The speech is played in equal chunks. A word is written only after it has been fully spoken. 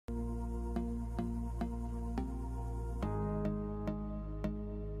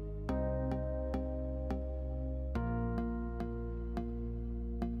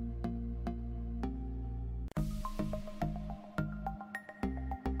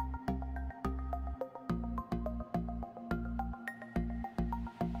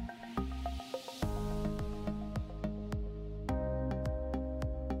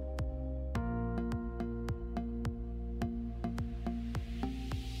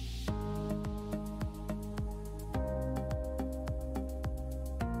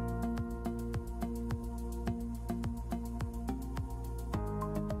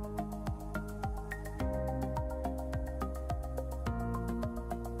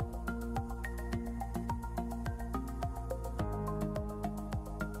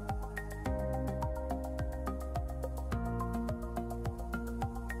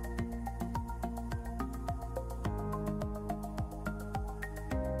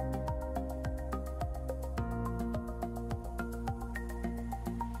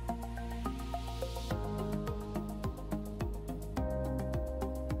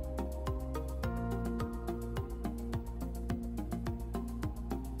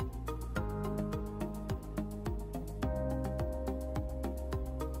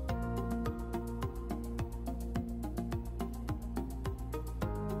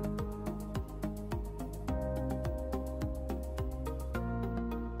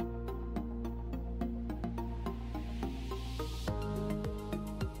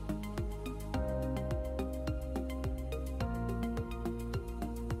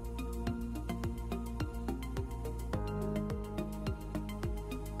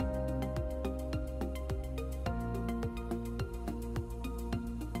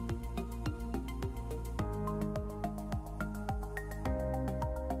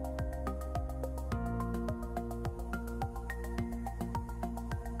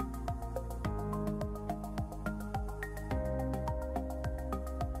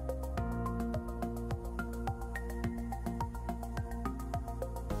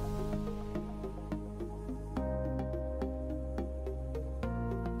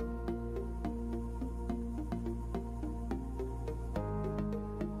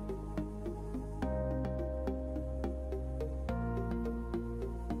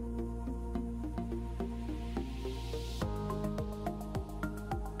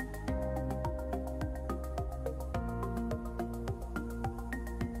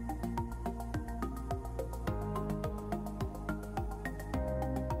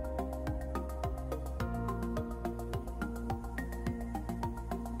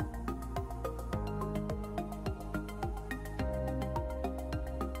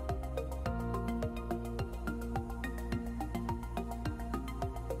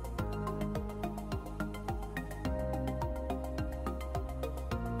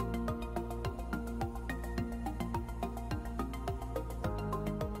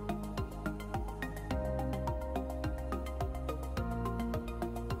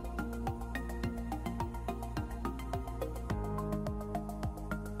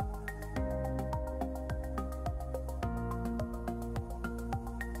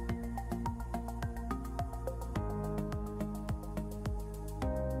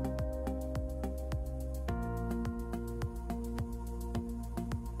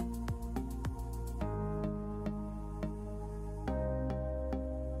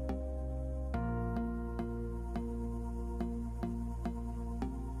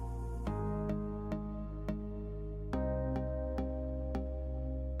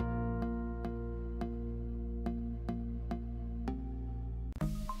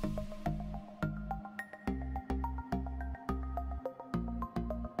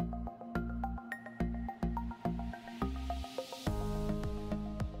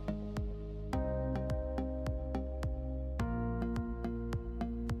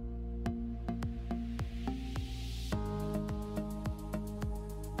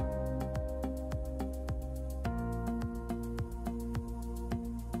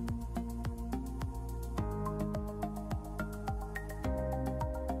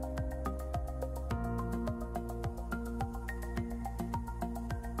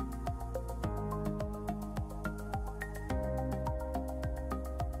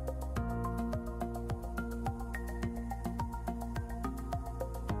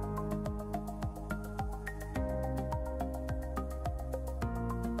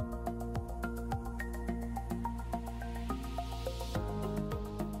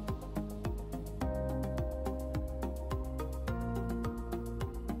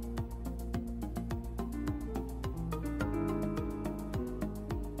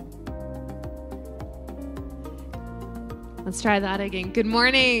Let's try that again. Good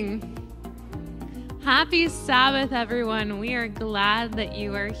morning. Happy Sabbath, everyone. We are glad that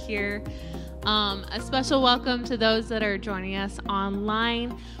you are here. A special welcome to those that are joining us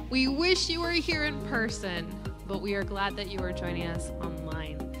online. We wish you were here in person, but we are glad that you are joining us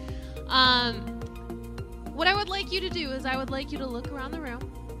online. What I would like you to do is I would like you to look around the room.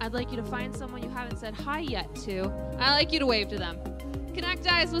 I'd like you to find someone you haven't said hi yet to. I'd like you to wave to them. Connect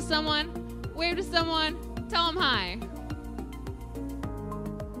eyes with someone, wave to someone, tell them hi.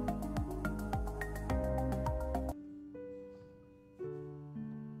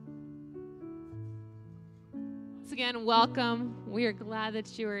 Once again, welcome. We are glad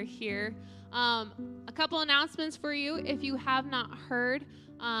that you are here. A couple announcements for you. If you have not heard,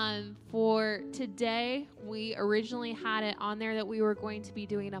 for today, we originally had it on there that we were going to be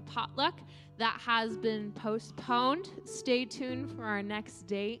doing a potluck. That has been postponed. Stay tuned for our next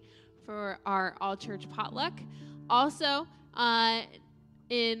date for our all-church potluck. Also,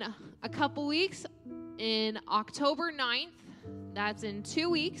 in a couple weeks, in October 9th, that's in 2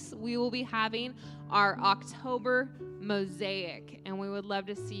 weeks, we will be having our October Mosaic, and we would love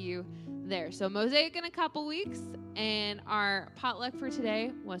to see you there. So Mosaic in a couple weeks, and our potluck for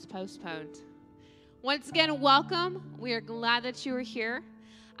today was postponed. Once again, welcome. We are glad that you are here.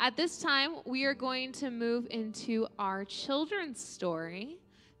 At this time, we are going to move into our children's story.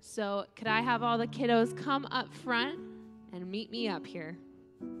 So could I have all the kiddos come up front and meet me up here?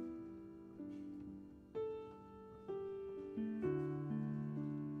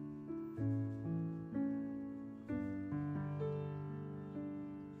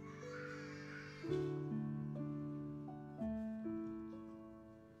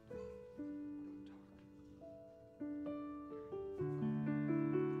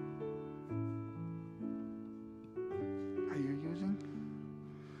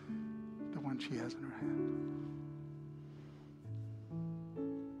 She has in her hand.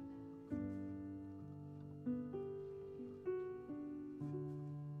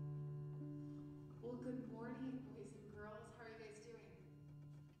 Well, good morning, boys and girls. How are you guys doing?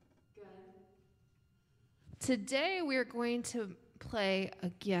 Good. Today, we're going to play a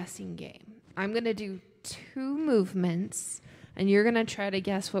guessing game. I'm going to do 2 movements, and you're going to try to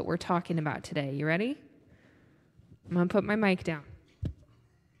guess what we're talking about today. You ready? I'm going to put my mic down.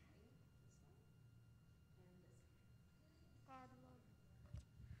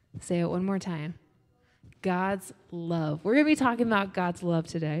 Say it one more time. God's love. We're going to be talking about God's love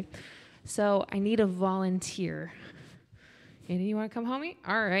today. So I need a volunteer. Andy, you want to come help me?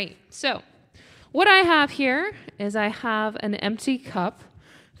 All right. So what I have here is I have an empty cup.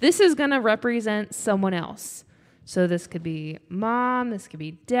 This is going to represent someone else. So this could be mom, this could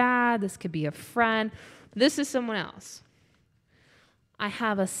be dad, this could be a friend. This is someone else. I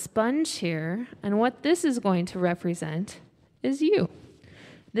have a sponge here, and what this is going to represent is you.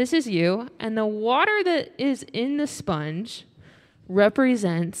 This is you, and the water that is in the sponge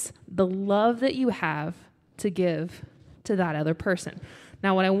represents the love that you have to give to that other person.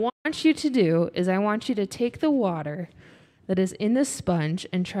 Now, what I want you to do is I want you to take the water that is in the sponge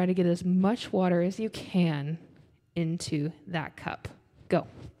and try to get as much water as you can into that cup. Go.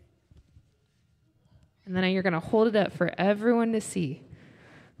 And then you're going to hold it up for everyone to see.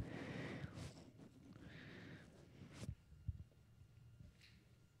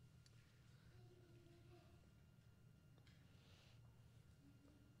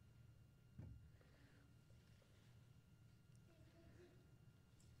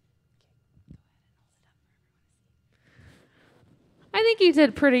 I think you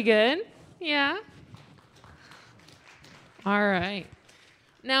did pretty good. Yeah. All right.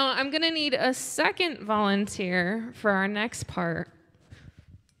 Now, I'm going to need a second volunteer for our next part.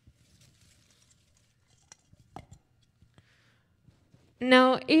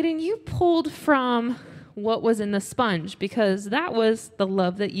 Now, Aiden, you pulled from what was in the sponge because that was the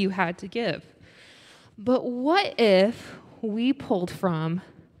love that you had to give. But what if we pulled from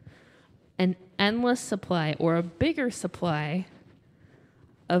an endless supply or a bigger supply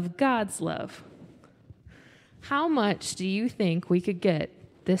of God's love? How much do you think we could get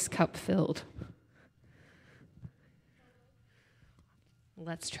this cup filled?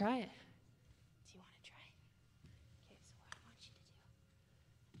 Let's try it. Do you want to try? Okay, so what I want you to do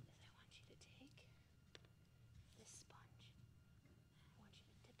is I want you to take this sponge. I want you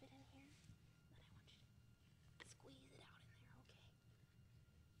to dip it in here, and I want you to squeeze it out in there, okay?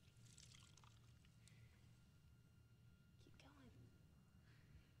 Keep going.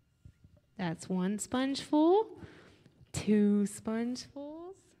 That's 1 sponge full, 2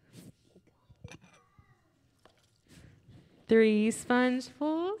 spongefuls, 3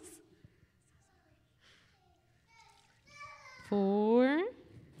 spongefuls,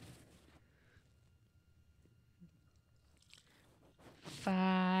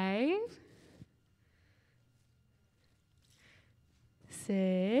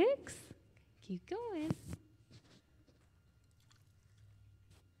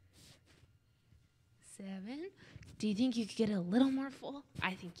 7. Do you think you could get a little more full?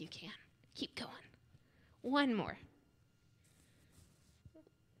 I think you can. Keep going. One more.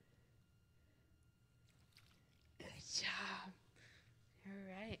 Good job. All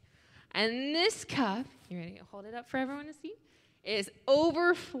right. And this cup, you ready to hold it up for everyone to see? Is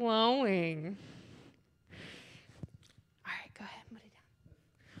overflowing. All right, go ahead, put it down.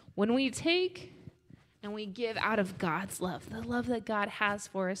 When we take and we give out of God's love, the love that God has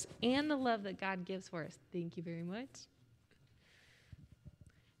for us and the love that God gives for us, thank you very much,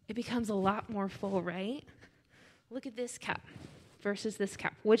 it becomes a lot more full, right? Look at this cup versus this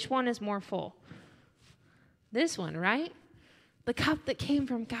cup. Which one is more full? This one, right? The cup that came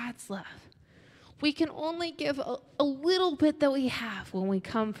from God's love. We can only give a little bit that we have when we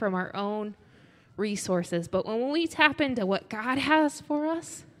come from our own resources. But when we tap into what God has for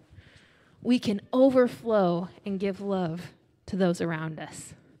us, we can overflow and give love to those around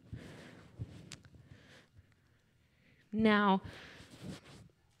us. Now,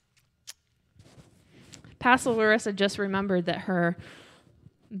 Pastor Larissa just remembered that her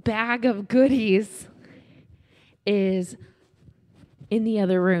bag of goodies is in the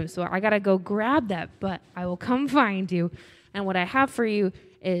other room. So I got to go grab that, but I will come find you. And what I have for you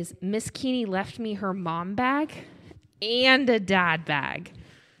is Miss Keeney left me her mom bag and a dad bag.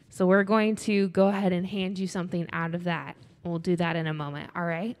 So we're going to go ahead and hand you something out of that. We'll do that in a moment, all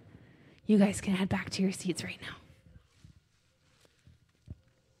right? You guys can head back to your seats right now.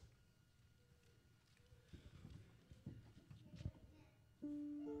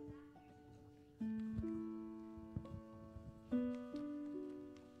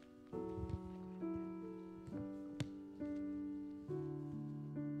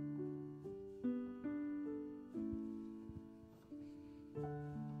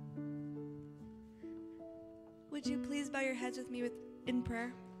 Would you please bow your heads with me in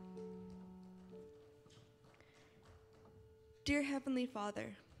prayer? Dear Heavenly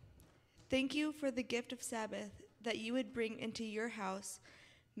Father, thank you for the gift of Sabbath that you would bring into your house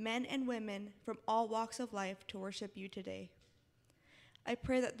men and women from all walks of life to worship you today. I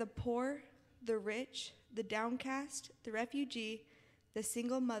pray that the poor, the rich, the downcast, the refugee, the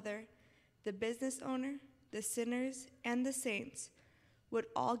single mother, the business owner, the sinners, and the saints would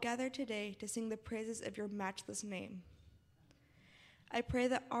all gather today to sing the praises of your matchless name. I pray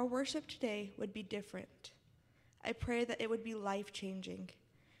that our worship today would be different. I pray that it would be life-changing.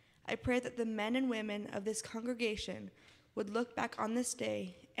 I pray that the men and women of this congregation would look back on this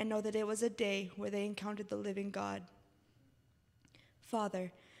day and know that it was a day where they encountered the living God.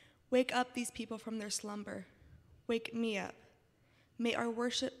 Father, wake up these people from their slumber. Wake me up. May our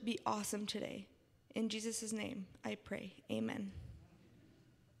worship be awesome today. In Jesus' name, I pray. Amen.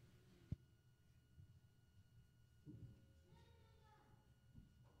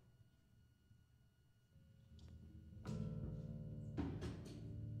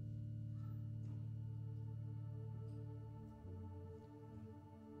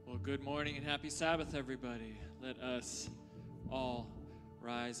 Well, good morning and happy Sabbath, everybody. Let us all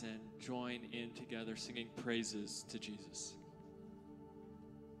rise and join in together singing praises to Jesus.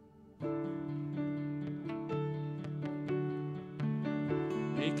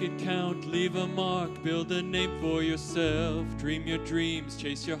 Make it count, leave a mark, build a name for yourself. Dream your dreams,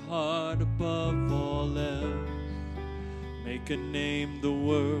 chase your heart above all else. Make a name the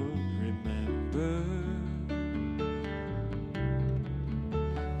world remember.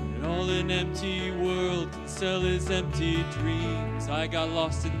 All an empty world can sell his empty dreams. I got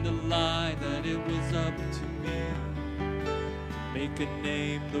lost in the lie that it was up to me to make a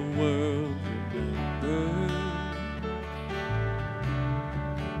name the world remember.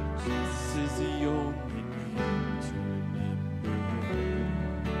 Jesus is the only name to remember.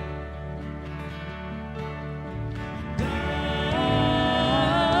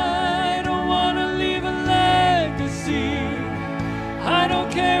 I don't want to leave a legacy. I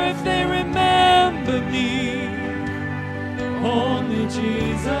don't care if they remember me, only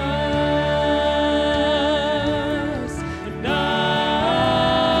Jesus. And I've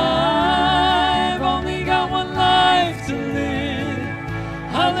only got one life to live.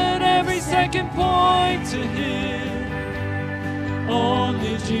 I'll let every second point to Him,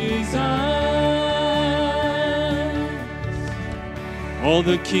 only Jesus. All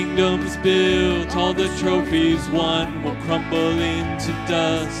the kingdoms built, all the trophies won will crumble into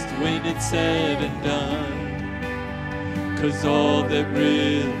dust when it's said and done. 'Cause all that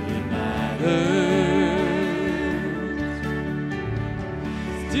really matters,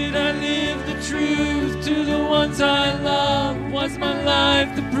 did I live the truth to the ones I love? Was my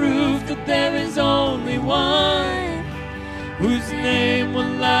life the proof that there is only one whose name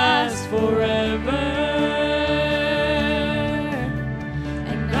will last forever?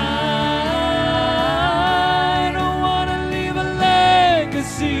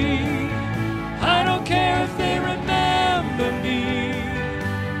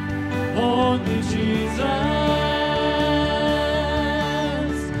 only Jesus.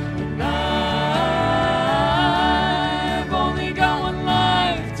 And I've only got one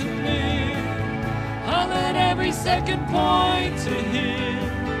life to live. I'll let every second point to Him,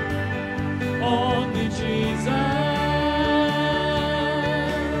 only Jesus.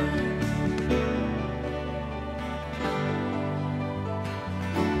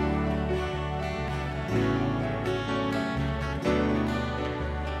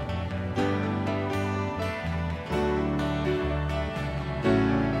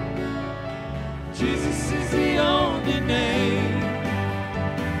 Jesus is the only name.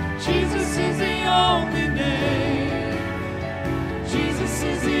 Jesus is the only name. Jesus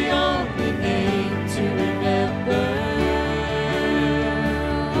is the only name to remember.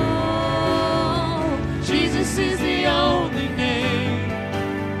 Jesus is the only name.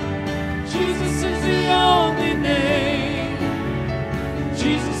 Jesus is the only name.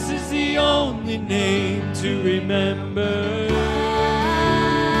 Jesus is the only name to remember.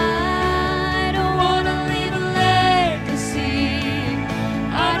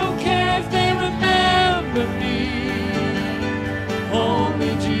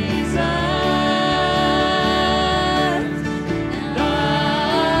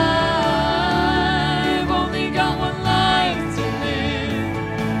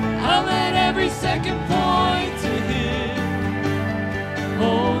 Second point to Him,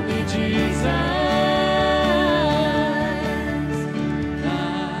 only Jesus. I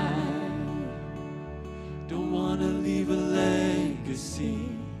don't want to leave a legacy.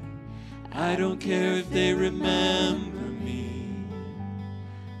 I don't care if they remember me,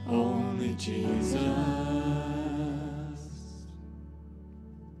 only Jesus.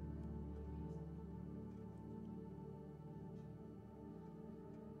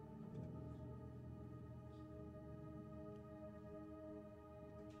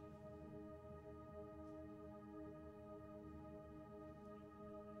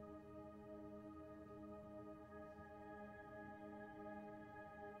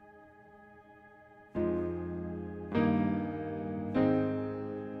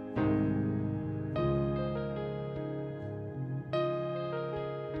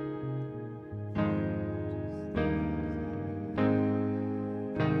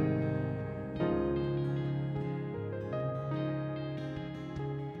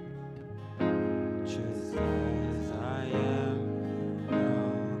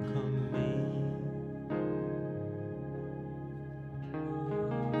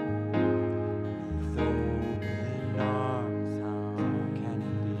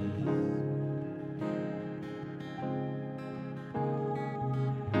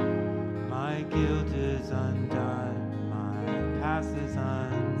 Guilt is undone, my past is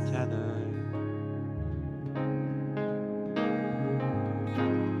untethered.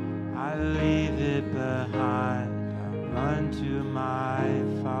 I leave it behind, I run to my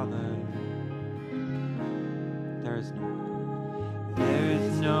Father. There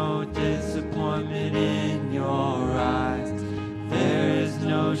is no disappointment in your eyes. There is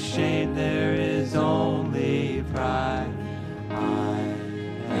no shame, there is only pride.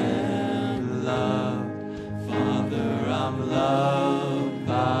 I'm loved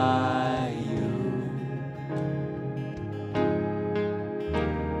by you.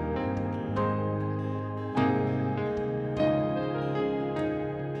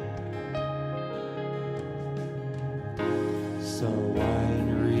 So wine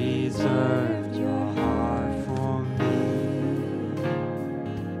reserved your heart for me.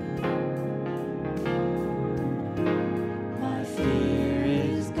 My fear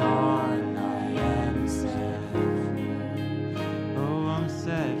is gone, I am set.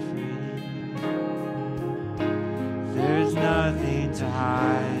 Set free. There's nothing to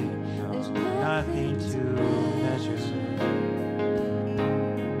hide, no, nothing to measure.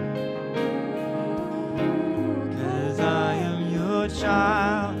 'Cause I am your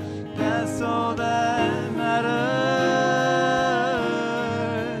child, that's all that matters.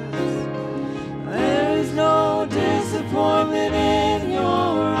 There is no disappointment in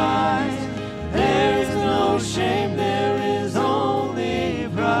your eyes. There is no shame, there is only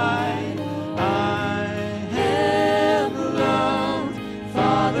pride. I am loved,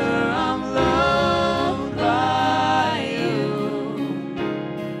 Father, I'm loved by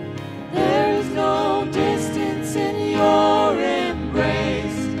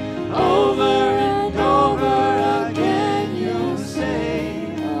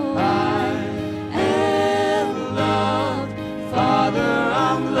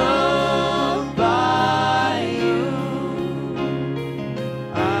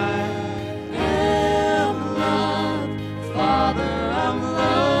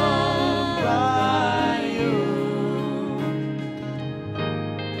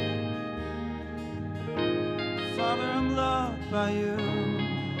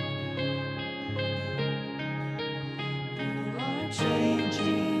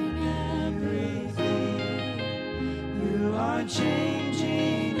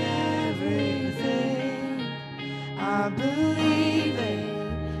changing everything. I believe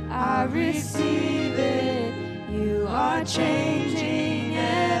it, I receive it. You are changing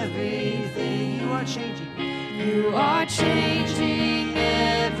everything. You are changing. You are changing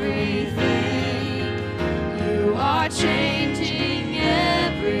everything. You are changing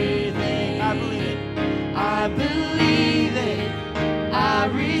everything. I believe it. I believe it. I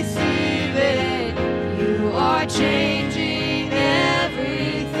receive it. You are changing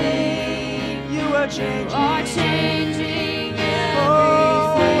everything. You are changing. You are changing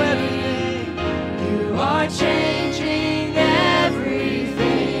everything. You are changing everything.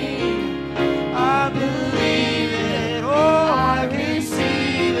 I believe it. Oh, I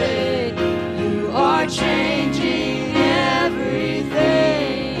receive it. You are changing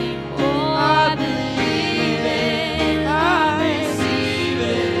everything. Oh, I believe it. I receive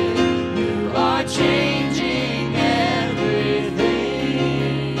it. You are changing everything.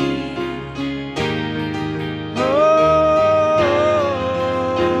 Oh,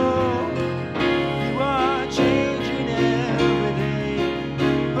 you are changing everything.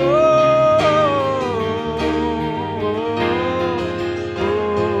 Oh,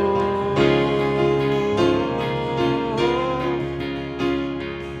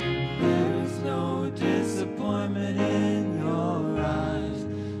 there is no disappointment in your eyes.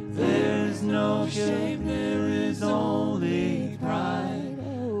 There is no shame, there is only pride.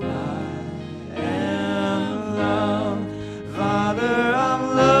 I am loved, Father,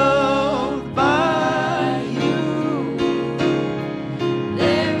 I'm loved by you.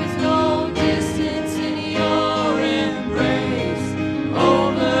 There is no distance in your embrace.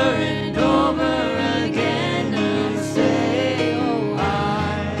 Over and over again I say, oh,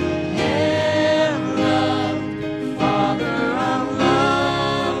 I am loved, Father, I'm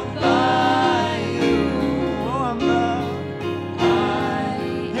loved by you. Oh, I'm loved. I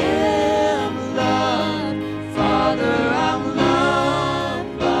am loved, Father, I'm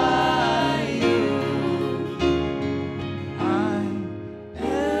loved by you. I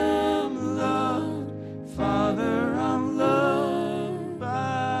am loved, Father, I'm loved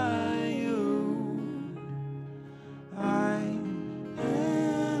by you. I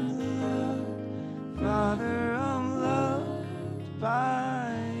am loved, Father, I'm loved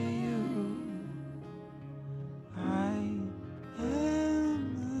by you. I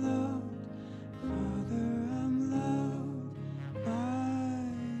am loved, Father, I'm loved by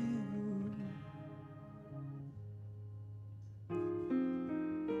you.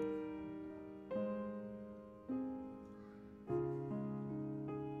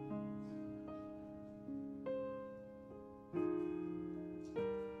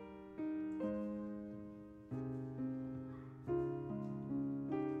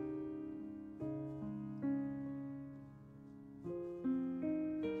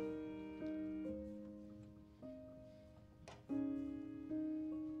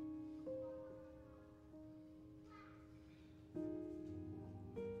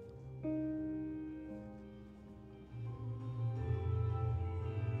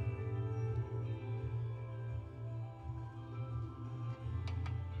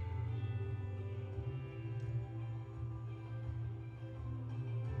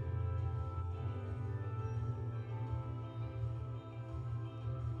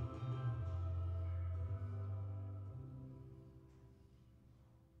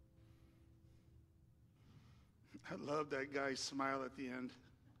 I love that guy's smile at the end.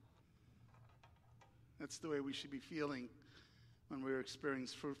 That's the way we should be feeling when we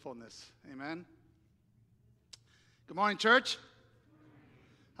experience fruitfulness. Amen? Good morning, church.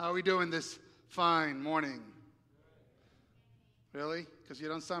 How are we doing this fine morning? Really? Because you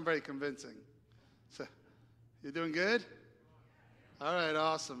don't sound very convincing. So, you're doing good? All right,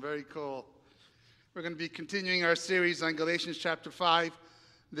 awesome. Very cool. We're going to be continuing our series on Galatians chapter 5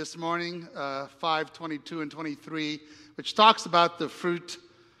 this morning, 5, 22, and 23, which talks about the fruit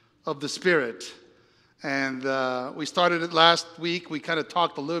of the Spirit. And we started it last week. We kind of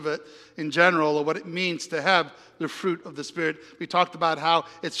talked a little bit in general of what it means to have the fruit of the Spirit. We talked about how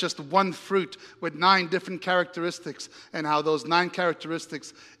it's just one fruit with 9 different characteristics, and how those 9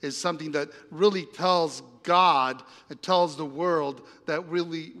 characteristics is something that really tells God, it tells the world that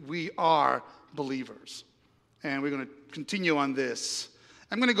really we are believers. And we're going to continue on this.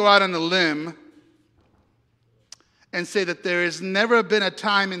 I'm going to go out on a limb and say that there has never been a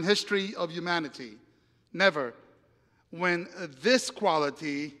time in history of humanity, never, when this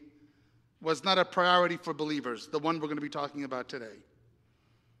quality was not a priority for believers, the one we're going to be talking about today.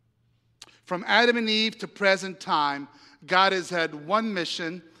 From Adam and Eve to present time, God has had one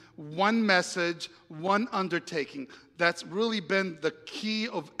mission, one message, one undertaking. That's really been the key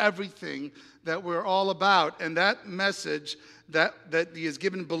of everything that we're all about. And that message that he has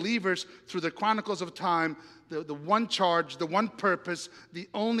given believers through the chronicles of time, the one charge, the one purpose, the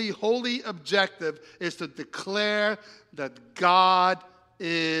only holy objective is to declare that God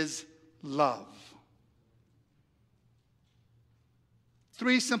is love.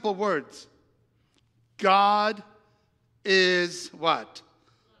 3 simple words. God is what?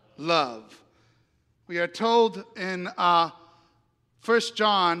 Love. We are told in 1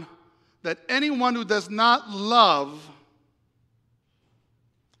 John that anyone who does not love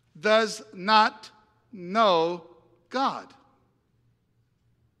does not know God.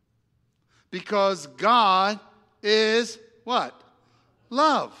 Because God is what?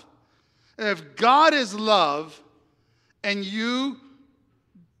 Love. If God is love and you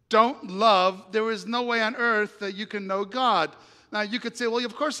don't love, there is no way on earth that you can know God. Now, you could say, well,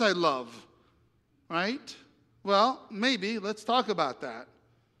 of course I love, right? Well, maybe. Let's talk about that.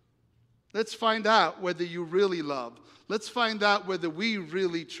 Let's find out whether you really love. Let's find out whether we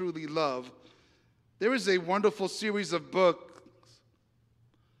really, truly love. There is a wonderful series of books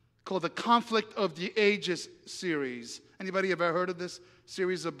called the Conflict of the Ages series. Anybody ever heard of this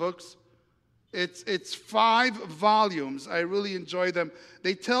series of books? It's 5 volumes. I really enjoy them.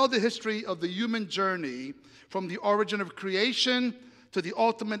 They tell the history of the human journey from the origin of creation to the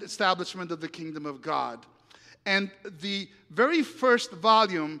ultimate establishment of the kingdom of God. And the very first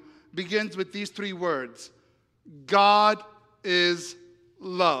volume begins with these 3 words: God is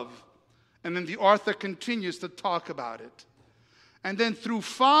love. And then the author continues to talk about it. And then through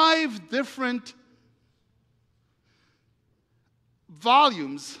 5 different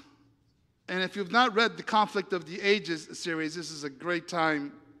volumes, and if you've not read the Conflict of the Ages series, this is a great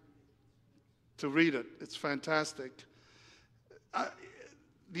time to read it. It's fantastic.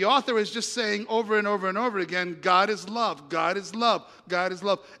 The author is just saying over and over and over again, God is love, God is love, God is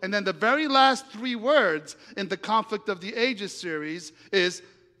love. And then the very last 3 words in the Conflict of the Ages series is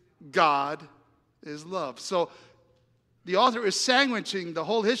God is love. So the author is sandwiching the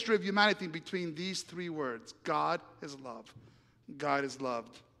whole history of humanity between these 3 words. God is love. God is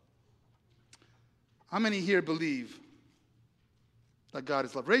loved. How many here believe that God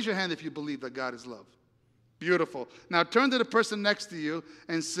is love? Raise your hand if you believe that God is love. Beautiful. Now turn to the person next to you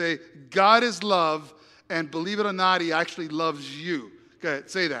and say, God is love, and believe it or not, he actually loves you. Go ahead,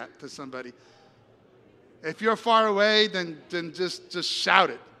 say that to somebody. If you're far away, then just shout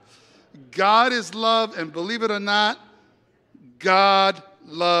it. God is love, and believe it or not, God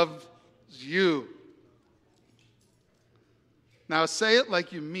loves you. Now say it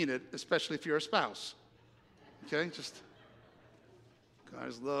like you mean it, especially if you're a spouse. Okay, just God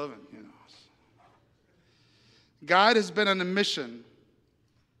is love, and you know. God has been on a mission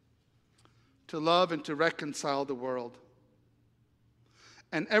to love and to reconcile the world.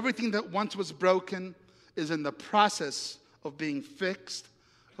 And everything that once was broken is in the process of being fixed,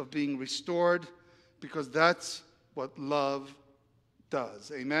 of being restored, because that's what love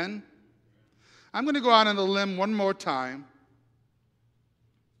does. Amen? I'm going to go out on a limb one more time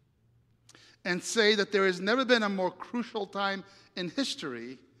and say that there has never been a more crucial time in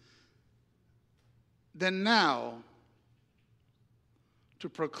history than now to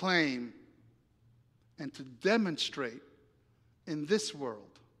proclaim and to demonstrate in this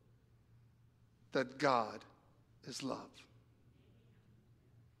world that God is love.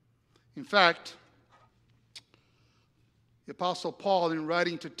 In fact, the Apostle Paul, in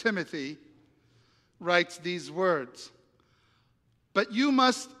writing to Timothy, writes these words: "But you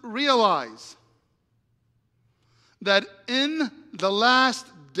must realize that in the last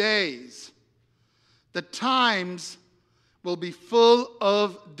days, the times will be full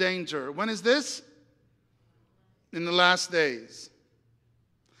of danger." When is this? In the last days.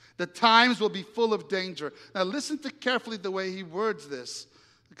 The times will be full of danger. Now listen to carefully the way he words this,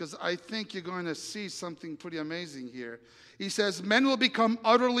 because I think you're going to see something pretty amazing here. He says, men will become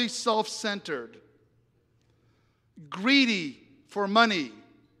utterly self-centered, greedy for money,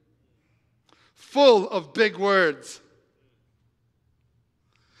 full of big words.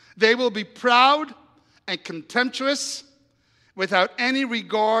 They will be proud and contemptuous, without any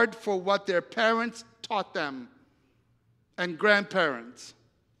regard for what their parents taught them, and grandparents,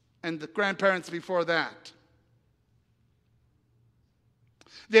 and the grandparents before that.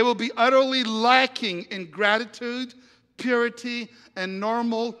 They will be utterly lacking in gratitude, purity, and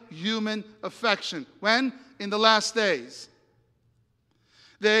normal human affection. When? In the last days.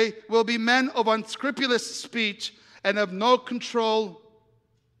 They will be men of unscrupulous speech and of no control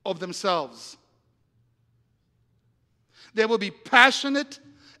of themselves. They will be passionate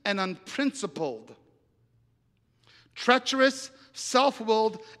and unprincipled, treacherous,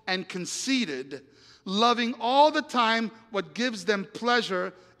 self-willed, and conceited, loving all the time what gives them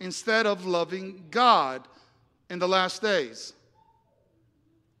pleasure instead of loving God in the last days.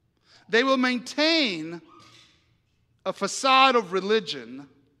 They will maintain a facade of religion,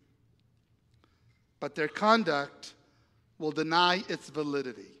 but their conduct will deny its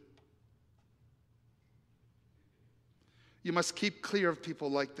validity. You must keep clear of people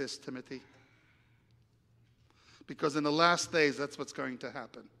like this, Timothy, because in the last days, that's what's going to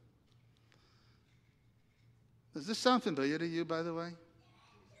happen. Does this sound familiar to you, by the way?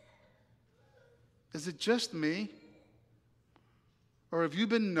 Is it just me? Or have you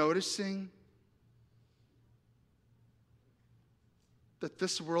been noticing that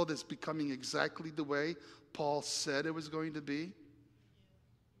this world is becoming exactly the way Paul said it was going to be?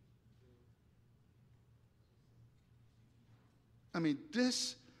 I mean,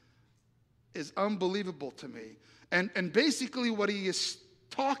 this is unbelievable to me. And basically what he is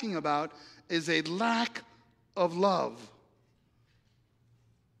talking about is a lack of love.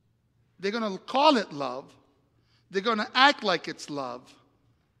 They're going to call it love. They're going to act like it's love.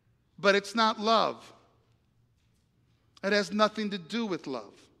 But it's not love. It has nothing to do with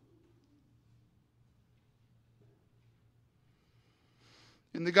love.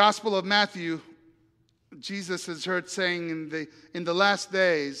 In the Gospel of Matthew, Jesus is heard saying in the last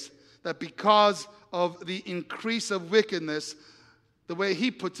days that because of the increase of wickedness, the way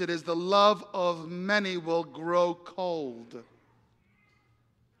he puts it is the love of many will grow cold.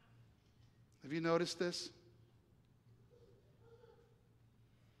 Have you noticed this?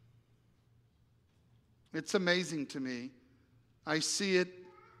 It's amazing to me. I see it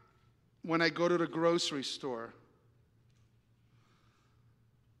when I go to the grocery store.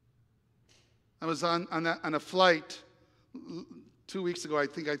 I was on a flight 2 weeks ago. I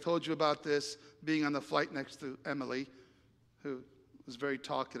think I told you about this, being on the flight next to Emily, who was very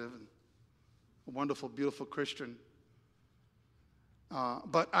talkative and a wonderful, beautiful Christian.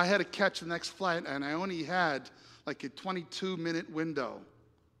 But I had to catch the next flight, and I only had like a 22-minute window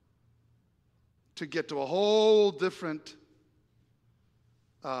to get to a whole different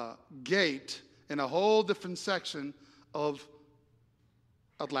gate in a whole different section of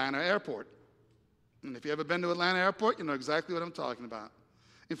Atlanta Airport. And if you've ever been to Atlanta Airport, you know exactly what I'm talking about.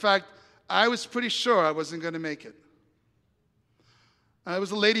 In fact, I was pretty sure I wasn't going to make it. There was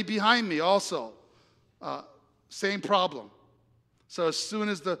a lady behind me also. Same problem. So as soon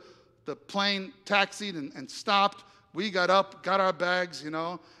as the plane taxied and stopped, we got up, got our bags,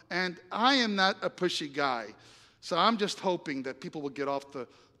 and I am not a pushy guy. So I'm just hoping that people will get off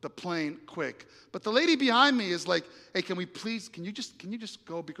the plane quick. But the lady behind me is like, hey, can you just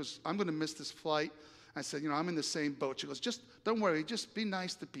go because I'm going to miss this flight? I said, I'm in the same boat. She goes, don't worry, just be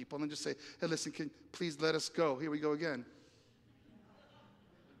nice to people. And then just say, hey, listen, please let us go. Here we go again.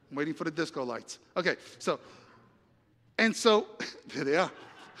 I'm waiting for the disco lights. Okay, so there they are.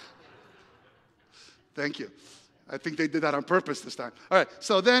 Thank you. I think they did that on purpose this time. All right,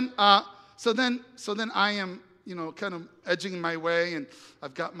 so then I am, kind of edging my way, and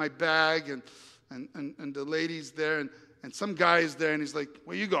I've got my bag, and the lady's there, and some guy is there, and he's like,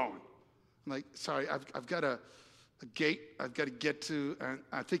 where you going? I'm like, sorry, I've got a gate I've got to get to, and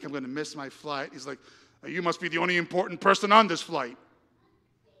I think I'm going to miss my flight. He's like, you must be the only important person on this flight.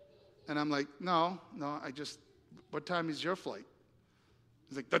 And I'm like, no, what time is your flight?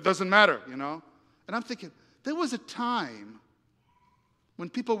 He's like, that doesn't matter, And I'm thinking, there was a time when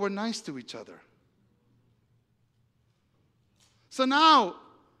people were nice to each other. So now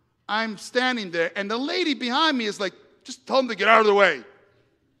I'm standing there, and the lady behind me is like, just tell him to get out of the way.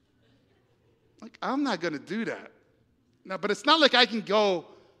 Like, I'm not going to do that. Now, but it's not like I can go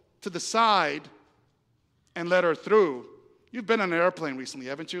to the side and let her through. You've been on an airplane recently,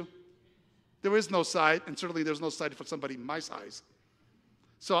 haven't you? There is no side, and certainly there's no side for somebody my size.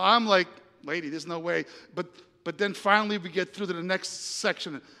 So I'm like, lady, there's no way. But then finally we get through to the next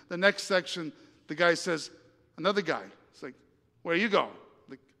section. The next section, the guy says, another guy. It's like, where are you going?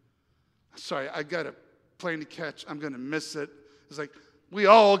 Like, sorry, I got a plane to catch. I'm going to miss it. It's like, we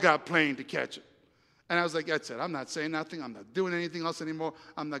all got plane to catch it. And I was like, that's it. I'm not saying nothing. I'm not doing anything else anymore.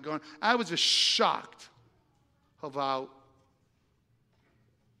 I'm not going. I was just shocked of how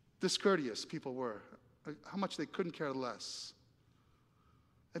discourteous people were, how much they couldn't care less.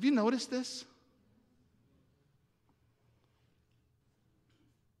 Have you noticed this?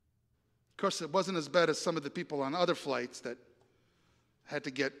 Of course, it wasn't as bad as some of the people on other flights that had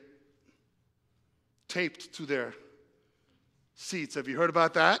to get taped to their seats. Have you heard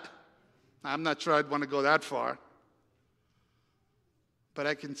about that? I'm not sure I'd want to go that far. But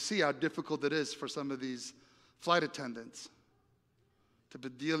I can see how difficult it is for some of these flight attendants to be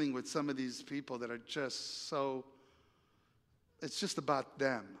dealing with some of these people that are just so, it's just about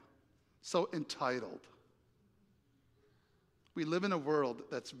them, so entitled. We live in a world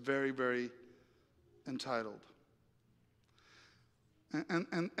that's very, very entitled.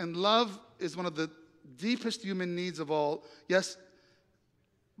 And love is one of the deepest human needs of all. Yes,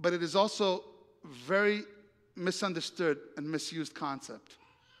 but it is also very misunderstood and misused concept.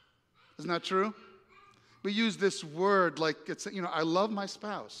 Isn't that true? We use this word like it's, I love my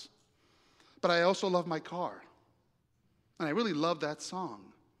spouse, but I also love my car. And I really love that song.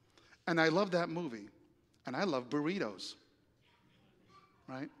 And I love that movie. And I love burritos.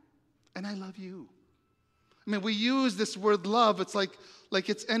 Right? And I love you. I mean, we use this word love, it's like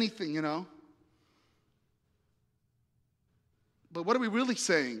it's anything, But what are we really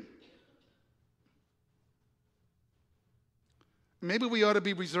saying? Maybe we ought to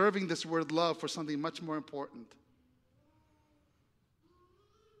be reserving this word love for something much more important.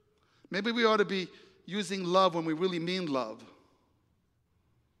 Maybe we ought to be using love when we really mean love,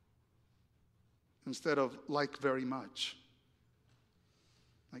 instead of like very much.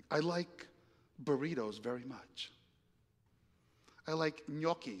 Like, I like burritos very much. I like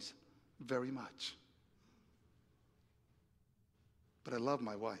gnocchis very much. But I love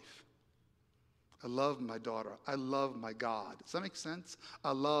my wife. I love my daughter. I love my God. Does that make sense?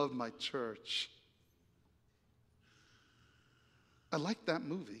 I love my church. I like that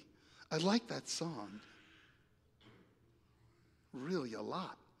movie. I like that song. Really a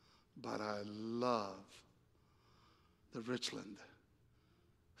lot. But I love the Richland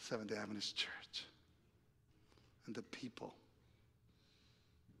Seventh-day Adventist Church and the people.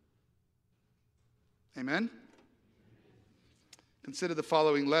 Amen? Consider the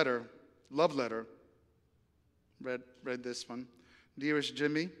following letter, love letter. Read this one. Dearest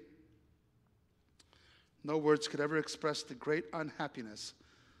Jimmy, no words could ever express the great unhappiness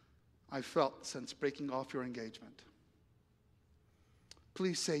I felt since breaking off your engagement.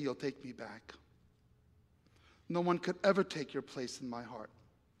 Please say you'll take me back. No one could ever take your place in my heart.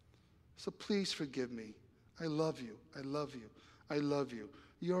 So please forgive me. I love you. I love you. I love you.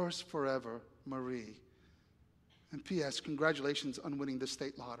 Yours forever, Marie. And P.S., congratulations on winning the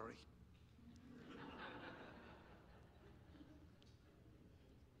state lottery.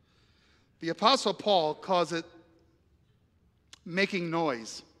 The Apostle Paul calls it making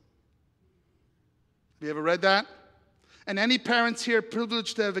noise. Have you ever read that? And any parents here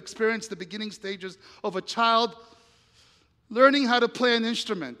privileged to have experienced the beginning stages of a child learning how to play an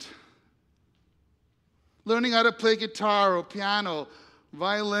instrument, learning how to play guitar or piano,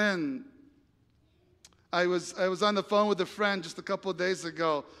 violin. I was on the phone with a friend just a couple of days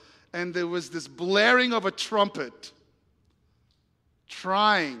ago, and there was this blaring of a trumpet,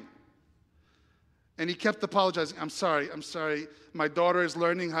 trying. And he kept apologizing. I'm sorry. My daughter is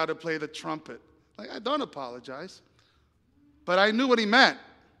learning how to play the trumpet. Like, I don't apologize. But I knew what he meant.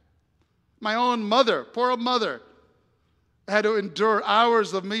 My own mother, poor old mother, had to endure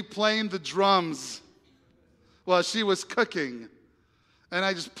hours of me playing the drums while she was cooking. And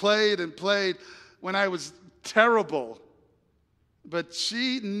I just played and played when I was terrible. But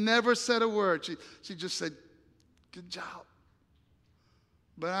she never said a word. She just said, good job.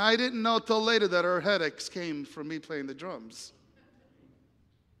 But I didn't know till later that her headaches came from me playing the drums.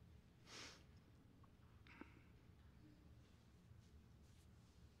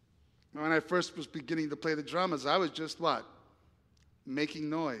 When I first was beginning to play the drums, I was just what? Making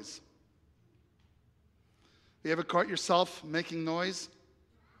noise. You ever caught yourself making noise?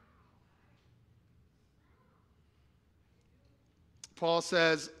 Paul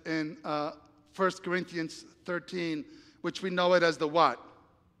says in 1 Corinthians 13, which we know it as the what?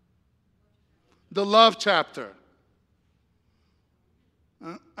 The love chapter.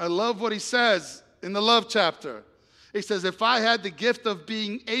 I love what he says in the love chapter. He says, if I had the gift of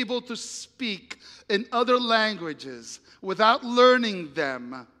being able to speak in other languages without learning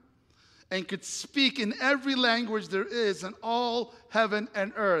them, and could speak in every language there is in all heaven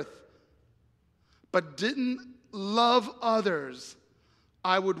and earth, but didn't love others,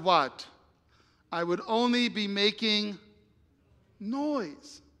 I would what? I would only be making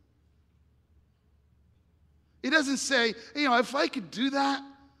noise. He doesn't say, if I could do that,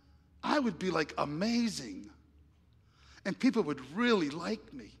 I would be like amazing. And people would really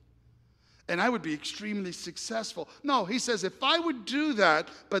like me. And I would be extremely successful. No, he says, if I would do that,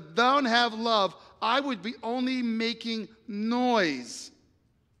 but don't have love, I would be only making noise.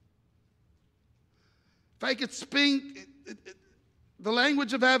 If I could speak the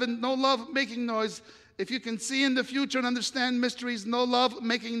language of having no love, making noise, If you can see in the future and understand mysteries, no love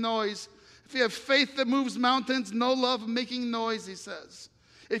making noise. If you have faith that moves mountains, no love making noise, he says.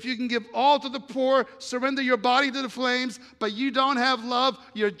 If you can give all to the poor, surrender your body to the flames, but you don't have love,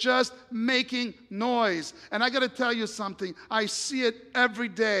 you're just making noise. And I got to tell you something. I see it every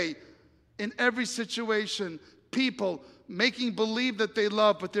day in every situation. People making believe that they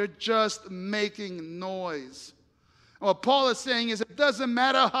love, but they're just making noise. What Paul is saying is it doesn't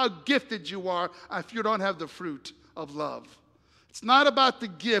matter how gifted you are if you don't have the fruit of love. It's not about the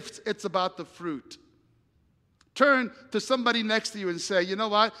gifts, it's about the fruit. Turn to somebody next to you and say, you know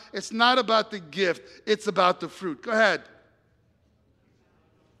what? It's not about the gift, it's about the fruit. Go ahead.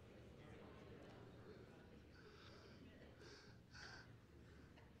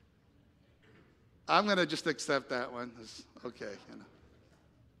 I'm going to just accept that one. It's okay, you know.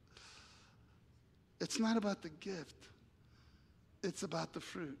 It's not about the gift. It's about the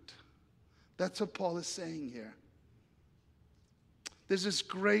fruit. That's what Paul is saying here. There's this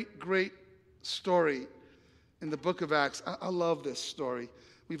great, great story in the book of Acts. I love this story.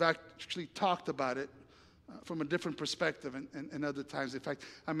 We've actually talked about it from a different perspective and other times. In fact,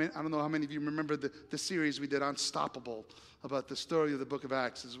 I don't know how many of you remember the series we did, Unstoppable, about the story of the book of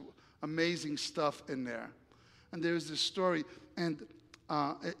Acts. There's amazing stuff in there. And there's this story, and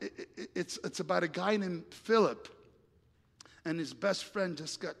it's about a guy named Philip, and his best friend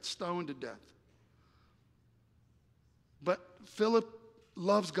just got stoned to death. But Philip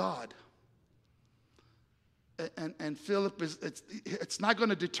loves God. And Philip, it's not going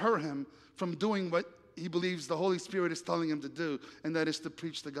to deter him from doing what he believes the Holy Spirit is telling him to do, and that is to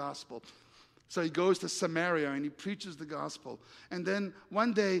preach the gospel. So he goes to Samaria and he preaches the gospel. And then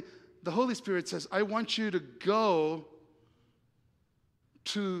one day, the Holy Spirit says, I want you to go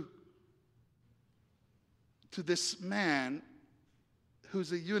to this man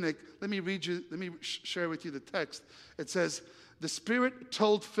who's a eunuch. Let me share with you the text. It says, the Spirit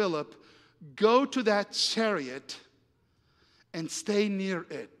told Philip, go to that chariot and stay near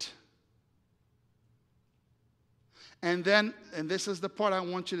it. And then, and this is the part I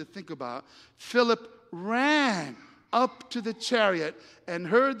want you to think about, Philip ran up to the chariot and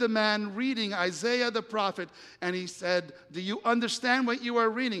heard the man reading Isaiah the prophet, and he said, do you understand what you are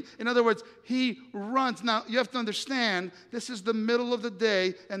reading? In other words, he runs. Now, you have to understand, this is the middle of the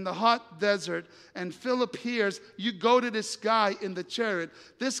day in the hot desert, and Philip hears, you go to this guy in the chariot.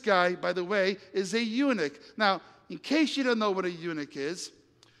 This guy, by the way, is a eunuch. Now, in case you don't know what a eunuch is,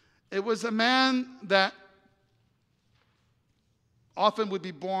 it was a man that often would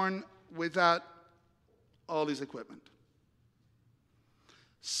be born without all his equipment.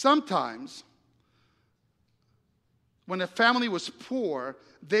 Sometimes, when a family was poor,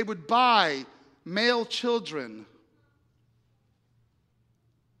 they would buy male children,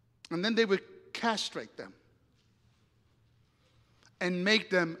 and then they would castrate them and make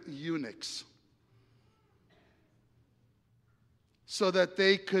them eunuchs so that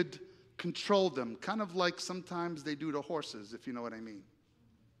they could control them, kind of like sometimes they do to horses, if you know what I mean.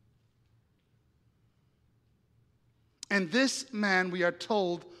 And this man, we are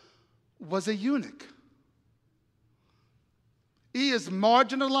told, was a eunuch. He is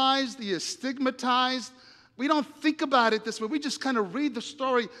marginalized. He is stigmatized. We don't think about it this way. We just kind of read the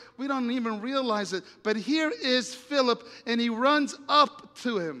story. We don't even realize it. But here is Philip, and he runs up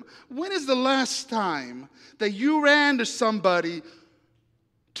to him. When is the last time that you ran to somebody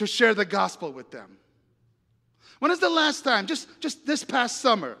to share the gospel with them? When is the last time? Just this past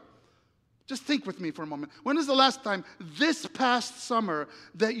summer. Just think with me for a moment. When is the last time this past summer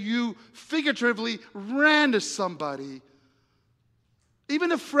that you figuratively ran to somebody,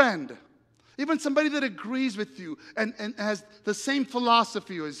 even a friend, even somebody that agrees with you and has the same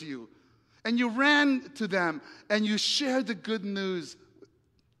philosophy as you, and you ran to them and you shared the good news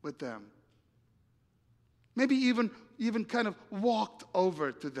with them? Maybe even kind of walked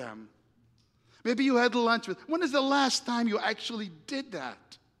over to them. Maybe you had lunch with. When is the last time you actually did that?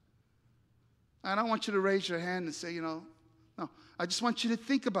 I don't want you to raise your hand and say, no. I just want you to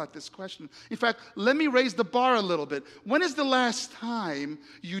think about this question. In fact, let me raise the bar a little bit. When is the last time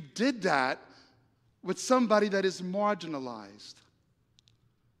you did that with somebody that is marginalized,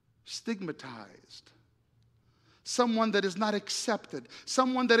 stigmatized, someone that is not accepted,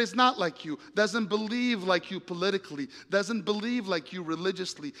 someone that is not like you, doesn't believe like you politically, doesn't believe like you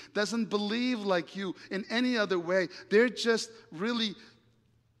religiously, doesn't believe like you in any other way? They're just really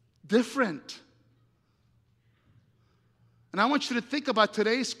different. And I want you to think about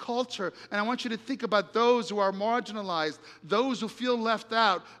today's culture, and I want you to think about those who are marginalized, those who feel left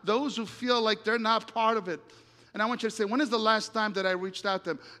out, those who feel like they're not part of it. And I want you to say, when is the last time that I reached out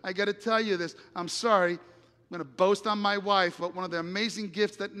to them? I got to tell you this. I'm sorry. I'm going to boast on my wife, but one of the amazing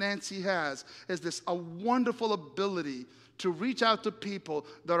gifts that Nancy has is this a wonderful ability to reach out to people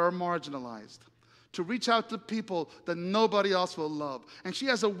that are marginalized, to reach out to people that nobody else will love. And she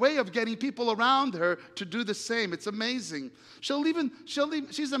has a way of getting people around her to do the same. It's amazing.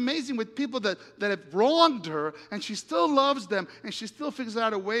 She's amazing with people that have wronged her, and she still loves them, and she still figures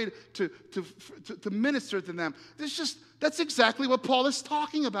out a way to minister to them. That's exactly what Paul is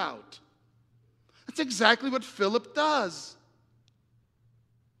talking about. That's exactly what Philip does.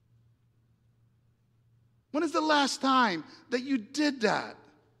 When is the last time that you did that?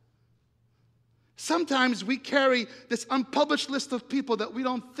 Sometimes we carry this unpublished list of people that we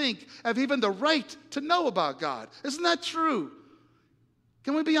don't think have even the right to know about God. Isn't that true?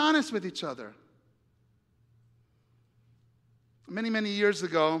 Can we be honest with each other? Many, many years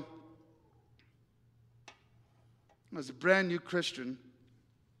ago, I was a brand new Christian.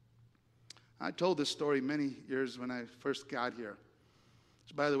 I told this story many years when I first got here.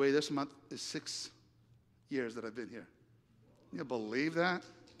 So by the way, this month is 6 years that I've been here. Can you believe that?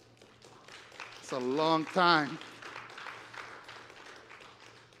 It's a long time.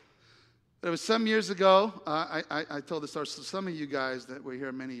 It was some years ago. I told this story. So some of you guys that were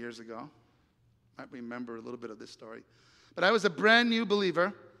here many years ago might remember a little bit of this story. But I was a brand new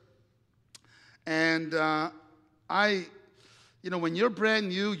believer. And when you're brand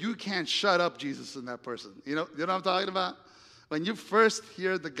new, you can't shut up Jesus in that person. You know what I'm talking about? When you first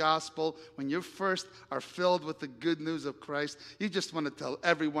hear the gospel, when you first are filled with the good news of Christ, you just want to tell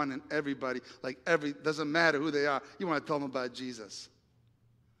everyone and everybody, doesn't matter who they are, you want to tell them about Jesus.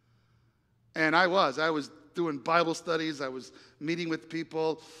 And I was doing Bible studies, I was meeting with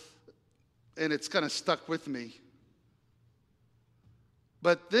people, and it's kind of stuck with me.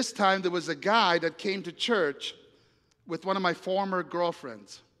 But this time there was a guy that came to church with one of my former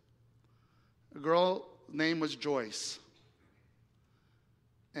girlfriends. A girl name was Joyce.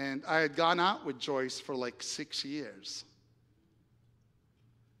 And I had gone out with Joyce for 6 years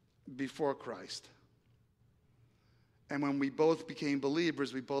before Christ. And when we both became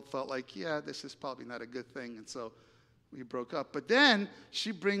believers, we both felt this is probably not a good thing. And so we broke up. But then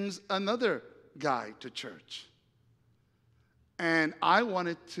she brings another guy to church. And I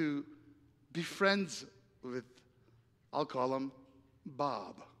wanted to be friends with, I'll call him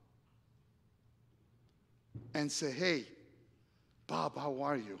Bob. And say, hey, Bob, how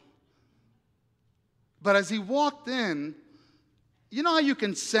are you? But as he walked in, you know how you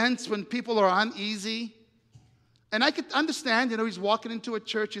can sense when people are uneasy? And I could understand, he's walking into a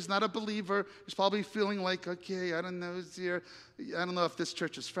church, he's not a believer, he's probably feeling okay, I don't know, he's here. I don't know if this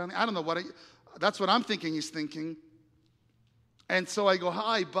church is friendly. I don't know that's what I'm thinking he's thinking. And so I go,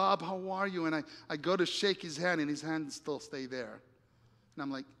 hi, Bob, how are you? And I go to shake his hand, and his hand still stay there. And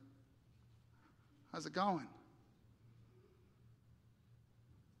I'm like, how's it going?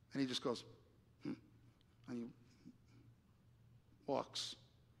 And he just goes, And he walks.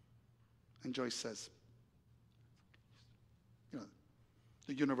 And Joyce says,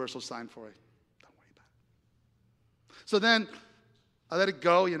 the universal sign for it. Don't worry about it. So then I let it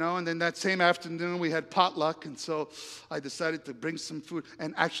go, and then that same afternoon we had potluck. And so I decided to bring some food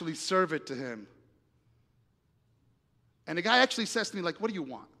and actually serve it to him. And the guy actually says to me, what do you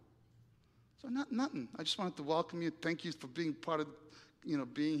want? So nothing. I just wanted to welcome you. Thank you for being part of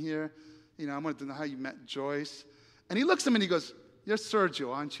being here. I wanted to know how you met Joyce. And he looks at me and he goes, you're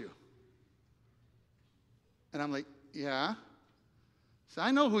Sergio, aren't you? And I'm like, yeah. So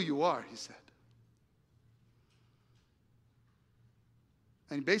I know who you are, he said.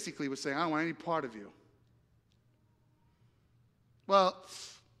 And he basically was saying, I don't want any part of you. Well,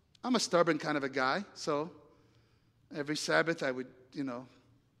 I'm a stubborn kind of a guy, so every Sabbath I would,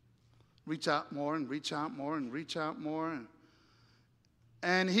 reach out more and reach out more and reach out more.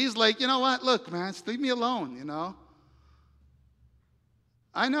 And he's like, you know what? Look, man, leave me alone,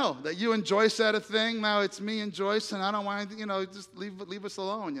 I know that you and Joyce had a thing. Now it's me and Joyce, and I don't want to, just leave us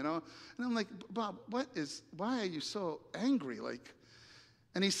alone, And I'm like, Bob, why are you so angry?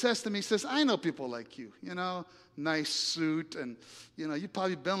 And he says to me, I know people like you, nice suit, and, you've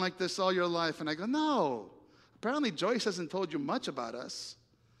probably been like this all your life. And I go, no, apparently Joyce hasn't told you much about us.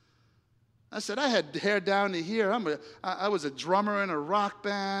 I said, I had hair down to here. I was a drummer in a rock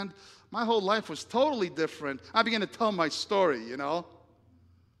band. My whole life was totally different. I began to tell my story,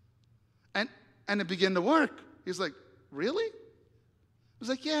 And it began to work. He's like, really? I was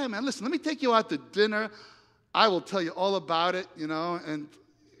like, yeah, man, listen, let me take you out to dinner. I will tell you all about it, And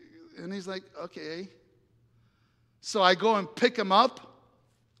he's like, okay. So I go and pick him up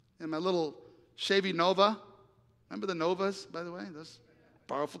in my little Chevy Nova, Remember the Novas, by the way? Those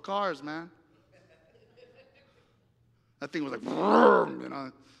powerful cars, man. That thing was like, you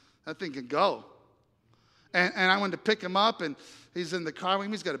know, that thing could go. And I went to pick him up, and he's in the car with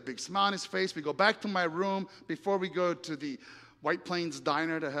me. He's got a big smile on his face. We go back to my room before we go to the White Plains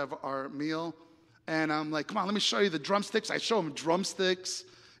Diner to have our meal. And I'm like, come on, let me show you the drumsticks. I show him drumsticks.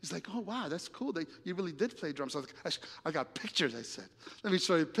 He's like, oh, wow, that's cool. You really did play drums. I was like, I got pictures, I said. Let me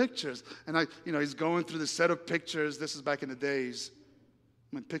show you pictures. And he's going through the set of pictures. This is back in the days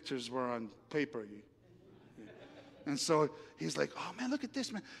when pictures were on paper. And so he's like, oh, man, look at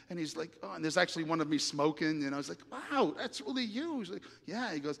this, man. And he's like, oh, and there's actually one of me smoking. And I was like, wow, that's really you. He's like,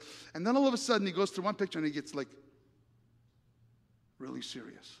 yeah. He goes, and then all of a sudden he goes through one picture and he gets like really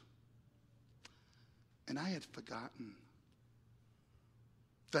serious. And I had forgotten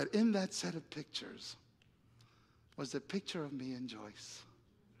that in that set of pictures was a picture of me and Joyce.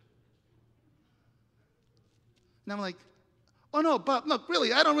 And I'm like, oh, no, Bob, look,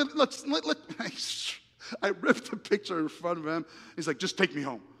 really, I don't really, look. I ripped the picture in front of him. He's like, just take me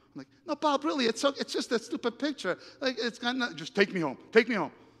home. I'm like, no, Bob, really, it's just that stupid picture. Like, it's got nothing, just take me home. Take me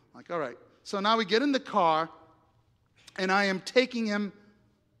home. I'm like, all right. So now we get in the car, and I am taking him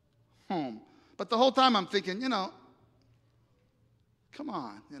home. But the whole time I'm thinking, come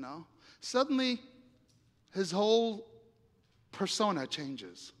on, Suddenly, his whole persona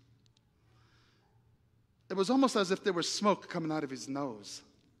changes. It was almost as if there was smoke coming out of his nose.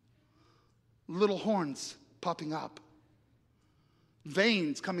 Little horns popping up.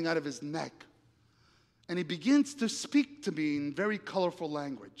 Veins coming out of his neck. And he begins to speak to me in very colorful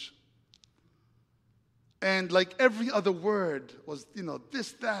language. And like every other word was,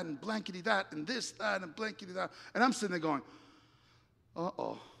 this, that, and blankety that, and this, that, and blankety that. And I'm sitting there going,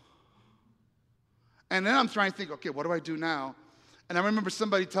 uh-oh. And then I'm trying to think, okay, what do I do now? And I remember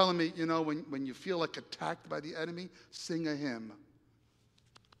somebody telling me, when you feel like attacked by the enemy, sing a hymn.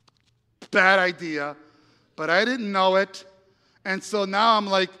 Bad idea, but I didn't know it. And so now I'm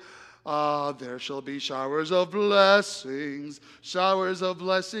like, there shall be showers of blessings,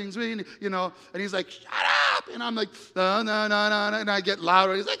 and he's like, shut up, and I'm like, no, and I get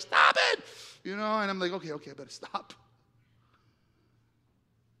louder, he's like, stop it, and I'm like, okay, I better stop.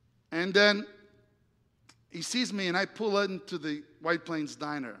 And then he sees me, and I pull into the White Plains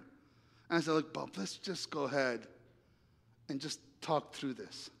Diner, and I said, look, Bob, let's just go ahead and just talk through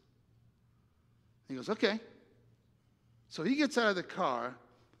this. He goes, okay. So he gets out of the car,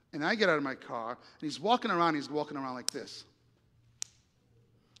 and I get out of my car, and he's walking around like this.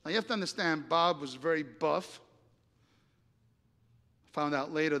 Now, you have to understand, Bob was very buff. Found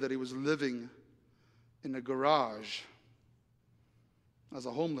out later that he was living in a garage as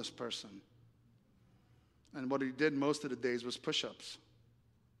a homeless person. And what he did most of the days was push-ups.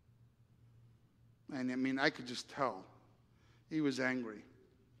 And, I could just tell. He was angry.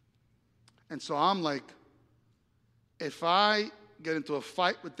 And so I'm like, if I get into a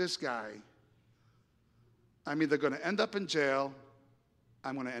fight with this guy, I'm either going to end up in jail,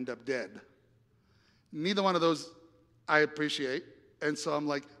 I'm going to end up dead. Neither one of those I appreciate. And so I'm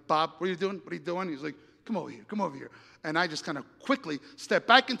like, Bob, what are you doing? What are you doing? He's like, come over here. And I just kind of quickly step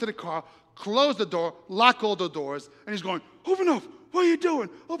back into the car, close the door, lock all the doors, and he's going, open up. What are you doing?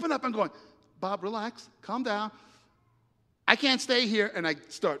 Open up. I'm going, Bob, relax, calm down. I can't stay here. And I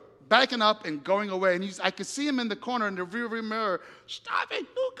start backing up and going away. And I could see him in the corner in the rearview mirror. Stop it.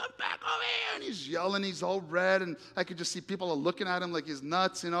 You come back over here. And he's yelling. He's all red. And I could just see people are looking at him like he's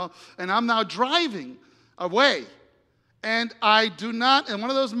nuts, And I'm now driving away. And I do not, in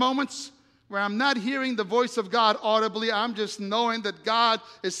one of those moments where I'm not hearing the voice of God audibly, I'm just knowing that God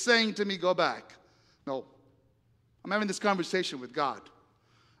is saying to me, go back. No. I'm having this conversation with God.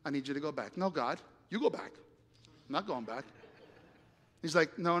 I need you to go back. No, God, you go back. I'm not going back. He's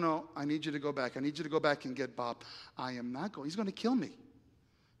like, no, I need you to go back. I need you to go back and get Bob. I am not going. He's going to kill me.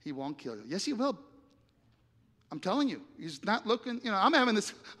 He won't kill you. Yes, he will. I'm telling you. He's not looking. I'm having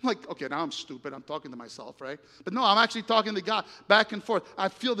this. I'm like, okay, now I'm stupid. I'm talking to myself, right? But no, I'm actually talking to God back and forth. I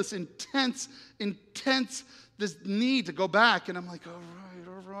feel this intense, this need to go back. And I'm like, all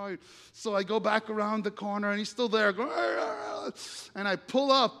right. So I go back around the corner, and he's still there. And I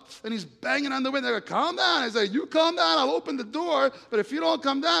pull up, and he's banging on the window. I go, calm down. I say, you calm down, I'll open the door. But if you don't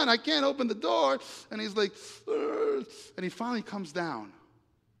come down, I can't open the door. And he's like, and he finally comes down.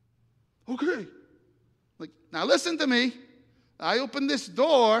 Okay. Like, now listen to me. I open this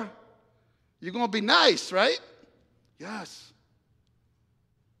door. You're going to be nice, right? Yes.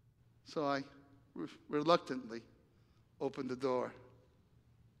 So I reluctantly opened the door.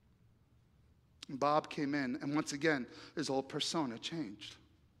 And Bob came in, and once again, his whole persona changed.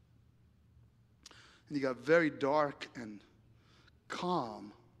 And he got very dark and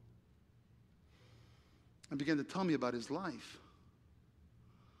calm and began to tell me about his life.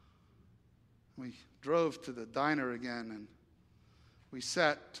 We drove to the diner again, and we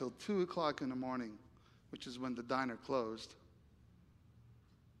sat till 2 o'clock in the morning, which is when the diner closed,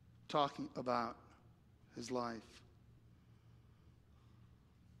 talking about his life.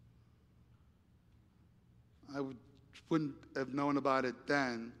 I wouldn't have known about it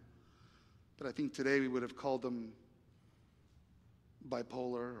then, but I think today we would have called him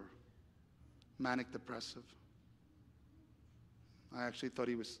bipolar or manic depressive. I actually thought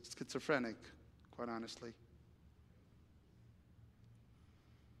he was schizophrenic, quite honestly.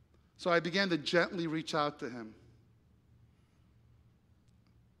 So I began to gently reach out to him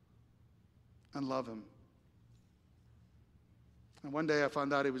and love him. And one day I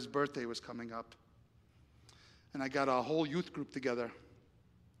found out his birthday was coming up. And I got a whole youth group together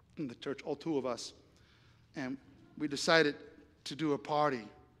in the church, all 2 of us. And we decided to do a party.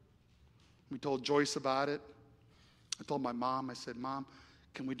 We told Joyce about it. I told my mom, I said, Mom,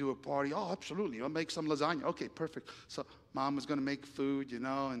 can we do a party? Oh, absolutely. I'll make some lasagna. Okay, perfect. So Mom was going to make food,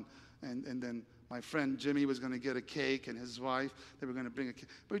 and then my friend Jimmy was going to get a cake, and his wife, they were going to bring a cake.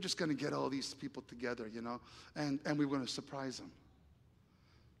 We were just going to get all these people together, and we were going to surprise them.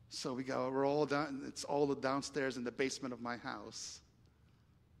 So we're all down, it's all downstairs in the basement of my house,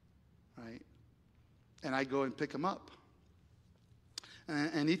 right? And I go and pick him up.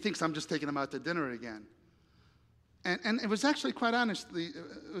 And he thinks I'm just taking him out to dinner again. And it was actually, quite honestly,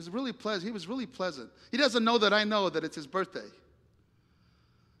 it was really pleasant. He was really pleasant. He doesn't know that I know that it's his birthday.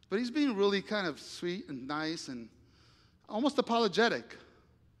 But he's being really kind of sweet and nice and almost apologetic.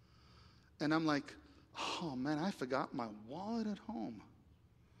 And I'm like, oh man, I forgot my wallet at home.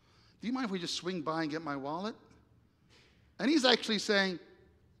 Do you mind if we just swing by and get my wallet? And he's actually saying,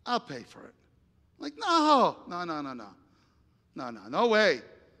 I'll pay for it. I'm like, no way.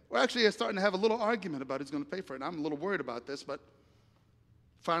 We're actually starting to have a little argument about who's going to pay for it. And I'm a little worried about this, but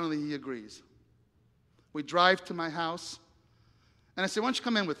finally he agrees. We drive to my house, and I say, why don't you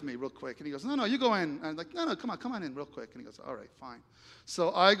come in with me real quick? And he goes, no, you go in. And I'm like, no, come on in real quick. And he goes, all right, fine.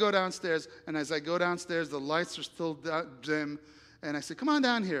 So I go downstairs, and as I go downstairs, the lights are still dim, and I say, come on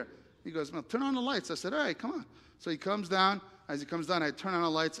down here. He goes, well, turn on the lights. I said, all right, come on. So he comes down. As he comes down, I turn on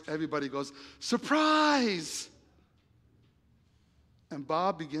the lights. Everybody goes, surprise! And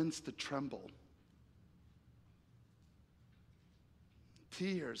Bob begins to tremble.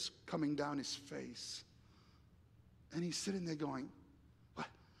 Tears coming down his face. And he's sitting there going, what?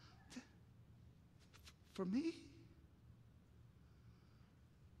 For me?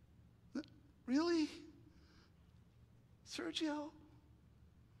 Really? Sergio?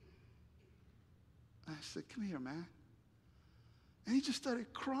 I said, come here, man. And he just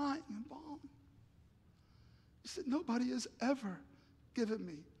started crying and bawling. He said, nobody has ever given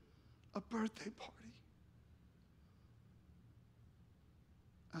me a birthday party.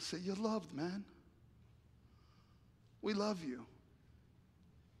 I said, you're loved, man. We love you.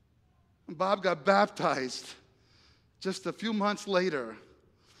 And Bob got baptized just a few months later.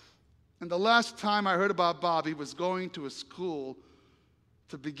 And the last time I heard about Bob, he was going to a school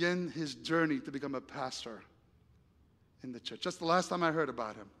to begin his journey to become a pastor in the church. Just the last time I heard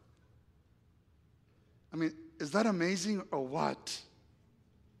about him. I mean, is that amazing or what?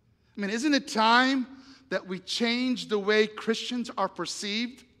 I mean, isn't it time that we change the way Christians are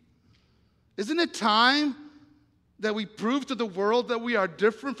perceived? Isn't it time that we prove to the world that we are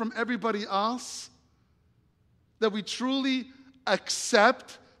different from everybody else? That we truly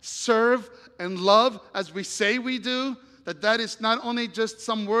accept, serve, and love as we say we do? That is not only just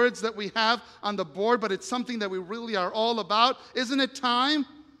some words that we have on the board, but it's something that we really are all about. Isn't it time?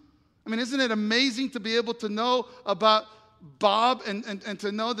 I mean, isn't it amazing to be able to know about Bob and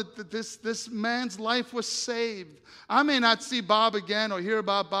to know that this man's life was saved? I may not see Bob again or hear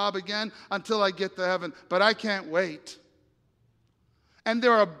about Bob again until I get to heaven, but I can't wait. And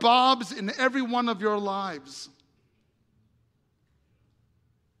there are Bobs in every one of your lives.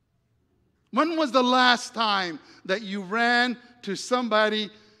 When was the last time that you ran to somebody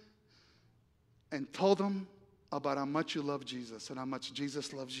and told them about how much you love Jesus and how much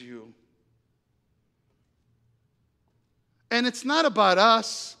Jesus loves you? And it's not about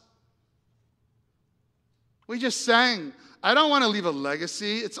us. We just sang, I don't want to leave a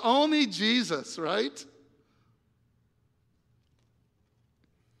legacy. It's only Jesus, right?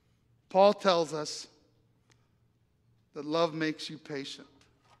 Paul tells us that love makes you patient.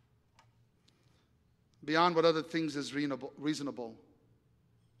 Beyond what other things is reasonable.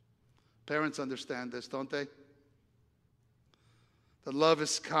 Parents understand this, don't they? That love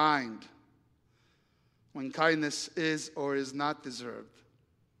is kind. when kindness is or is not deserved.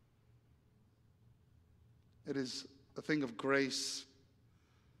 It is a thing of grace,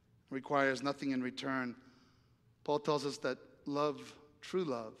 requires nothing in return. Paul tells us that love, true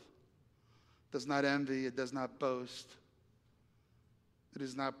love, does not envy, it does not boast, it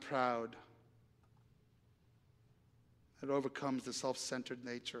is not proud. It overcomes the self-centered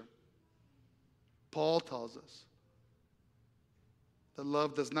nature. Paul tells us that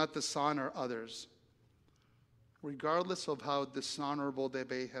love does not dishonor others, regardless of how dishonorable they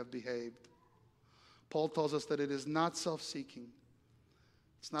may have behaved. Paul tells us that it is not self-seeking.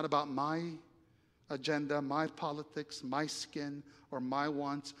 It's not about my agenda, my politics, my skin, or my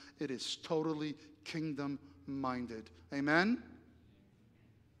wants. It is totally kingdom-minded. Amen?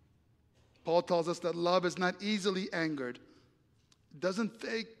 Paul tells us that love is not easily angered. It doesn't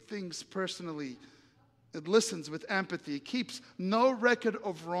take things personally. It listens with empathy. It keeps no record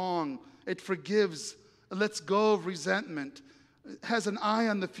of wrong. It forgives. It lets go of resentment. It has an eye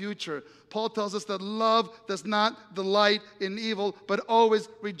on the future. Paul tells us that love does not delight in evil, but always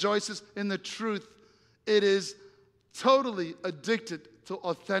rejoices in the truth. It is totally addicted to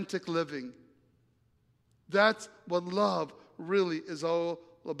authentic living. That's what love really is all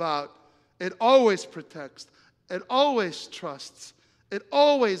about. It always protects. It always trusts. It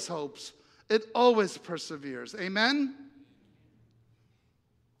always hopes. It always perseveres. Amen?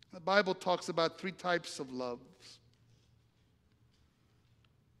 The Bible talks about 3 types of love.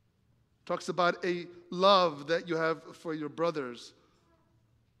 It talks about a love that you have for your brothers.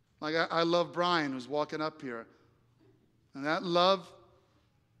 Like I love Brian, who's walking up here. And that love,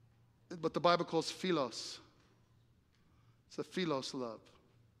 what the Bible calls philos. It's a philos love.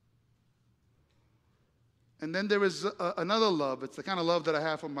 And then there is another love. It's the kind of love that I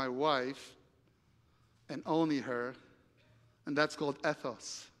have for my wife, and only her, and that's called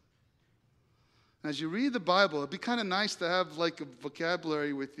ethos. As you read the Bible, it'd be kind of nice to have like a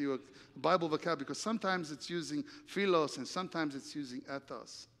vocabulary with you, a Bible vocabulary, because sometimes it's using philos and sometimes it's using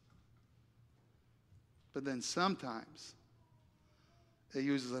ethos. But then sometimes it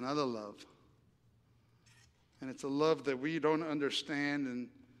uses another love. And it's a love that we don't understand, and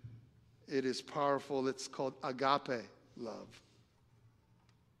it is powerful. It's called agape love.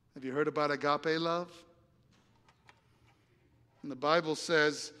 Have you heard about agape love? And the Bible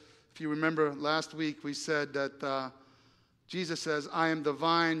says, if you remember last week, we said that Jesus says, I am the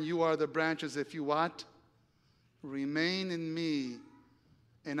vine, you are the branches. If you what? Remain in me,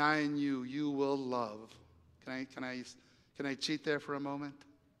 and I in you, you will love. Can I cheat there for a moment?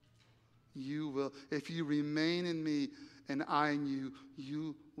 You will. If you remain in me and I in you,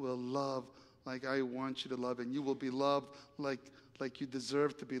 you will love like I want you to love, and you will be loved like you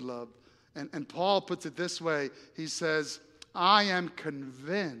deserve to be loved. And Paul puts it this way. He says, I am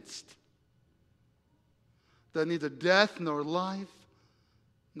convinced that neither death nor life,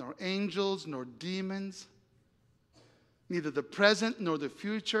 nor angels nor demons, neither the present nor the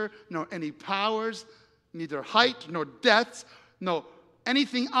future, nor any powers, neither height nor depth, nor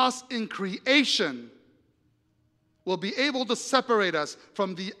anything else in creation will be able to separate us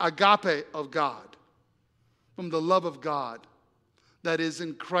from the agape of God, from the love of God that is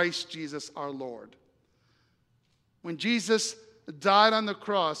in Christ Jesus our Lord. When Jesus died on the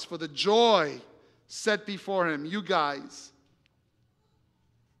cross for the joy set before him, you guys,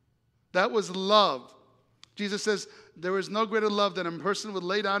 that was love. Jesus says there is no greater love than a person would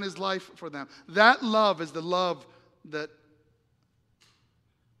lay down his life for them. That love is the love that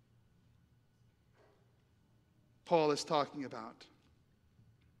Paul is talking about.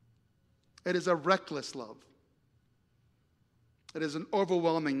 It is a reckless love. It is an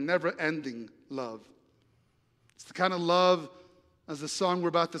overwhelming, never-ending love. It's the kind of love, as the song we're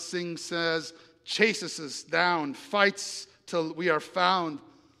about to sing says, chases us down, fights till we are found.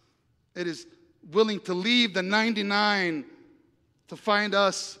 It is willing to leave the 99 to find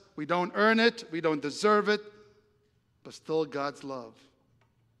us. We don't earn it, we don't deserve it, but still God's love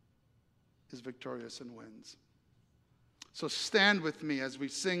is victorious and wins. So stand with me as we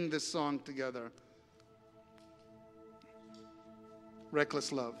sing this song together.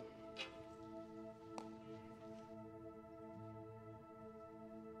 Reckless love.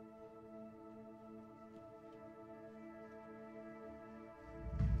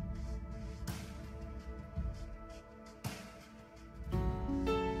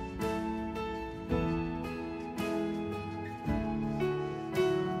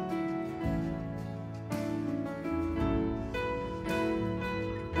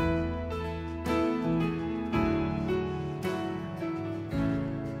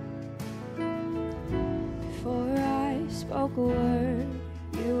 Spoke a word,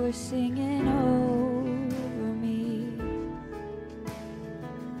 you were singing, oh,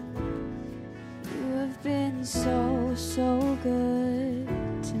 been so, so good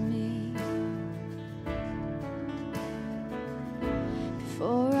to me.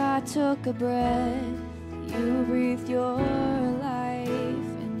 Before I took a breath, you breathed your life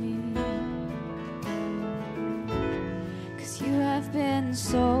in me. 'Cause you have been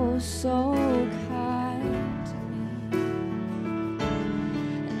so, so kind to me.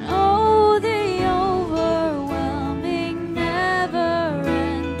 And oh, the overwhelming,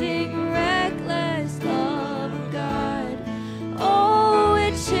 never-ending, reckless love of God. Oh,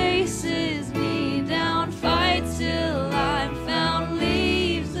 it chases me down, fights till I'm found,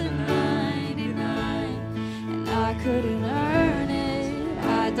 leaves the 99. And I couldn't earn it,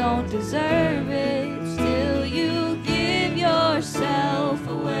 I don't deserve it, still you give yourself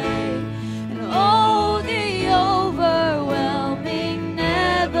away. And oh, the overwhelming,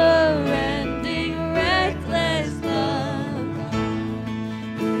 never-ending, reckless love of God.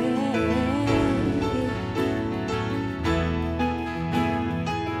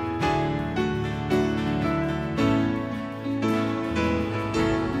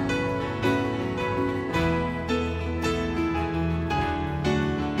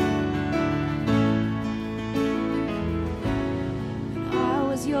 I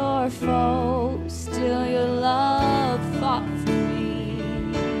was your foe, still your love fought for me.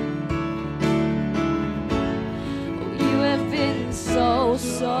 Oh, you have been so,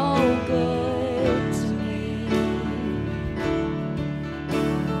 so good to me.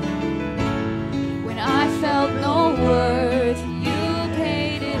 When I felt no worth, you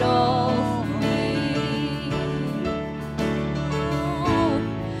paid it all for me. Oh,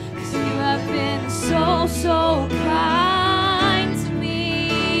 'cause you have been so, so kind to me.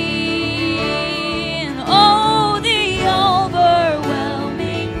 And oh, the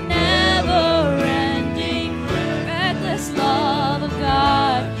overwhelming, never-ending, reckless love of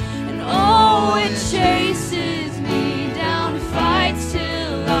God. And oh, it chases me down, fights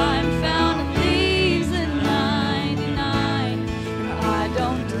till I'm found, and leaves the 99. And I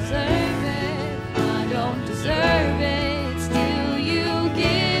don't deserve it, I don't deserve it, still you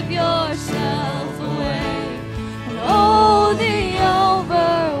give yourself away. And oh, the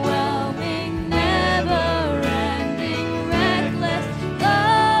overwhelming, never-ending, reckless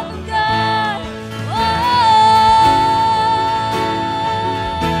love of God.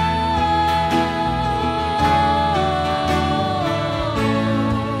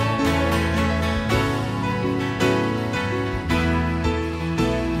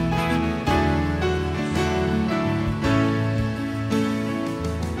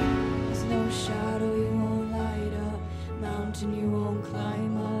 There's no shadow you won't light up, mountain you won't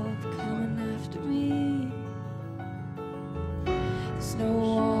climb up, coming after me. There's no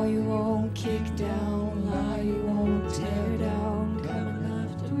wall you won't kick down, lie you won't tear down, coming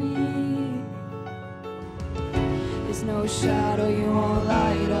after me. There's no shadow you won't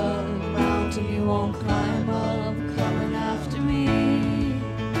light up, mountain you won't climb up, coming after me.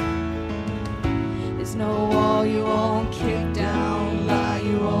 There's no wall you won't kick down, lie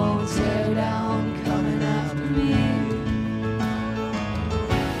you won't tear down, coming after me.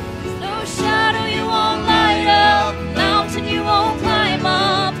 There's no shadow you won't light up, mountain you won't climb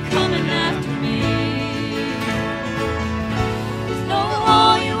up, coming after me. There's no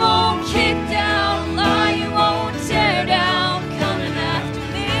wall you won't kick down, lie you won't tear down, coming after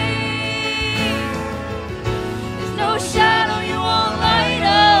me. There's no shadow you won't light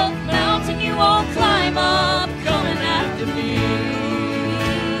up, mountain you won't climb up, coming after me.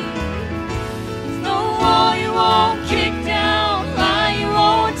 There's no wall you won't kick down, lie you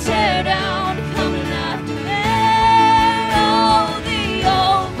won't tear down, coming after me. Oh, the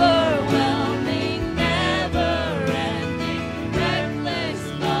overwhelming, never-ending, reckless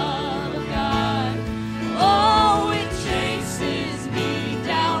love of God. Oh, it chases me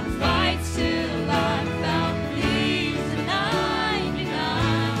down, fights till I'm found, leaves the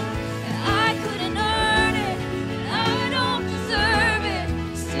 99. And I couldn't earn it, and I don't deserve it,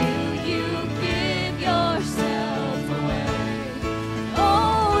 still you give yourself away.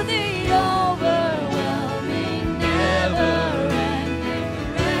 Oh, the overwhelming, never-ending,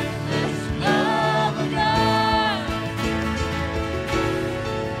 reckless love of God.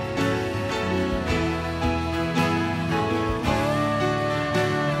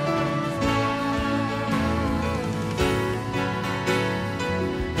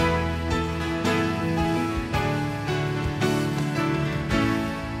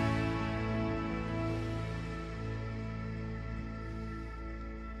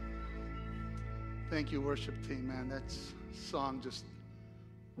 Thank you, worship team, man. That song just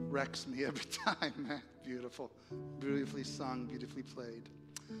wrecks me every time, man. Beautiful. Beautifully sung, beautifully played.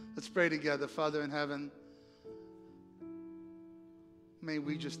 Let's pray together. Father in heaven, may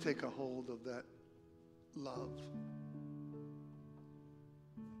we just take a hold of that love.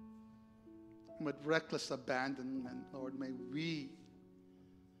 With reckless abandonment, Lord, may we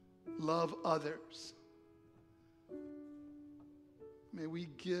love others. May we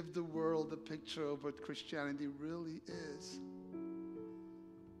give the world a picture of what Christianity really is.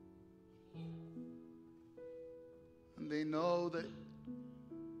 And they know that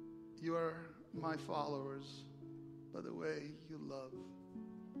you are my followers by the way you love.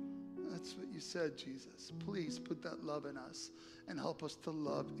 That's what you said, Jesus. Please put that love in us and help us to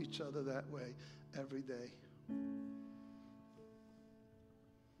love each other that way every day.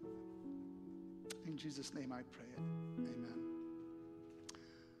 In Jesus' name I pray it. Amen.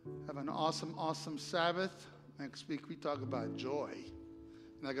 Have an awesome, awesome Sabbath. Next week we talk about joy.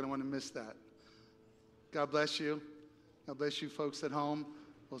 You're not going to want to miss that. God bless you. God bless you folks at home.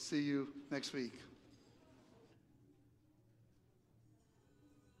 We'll see you next week.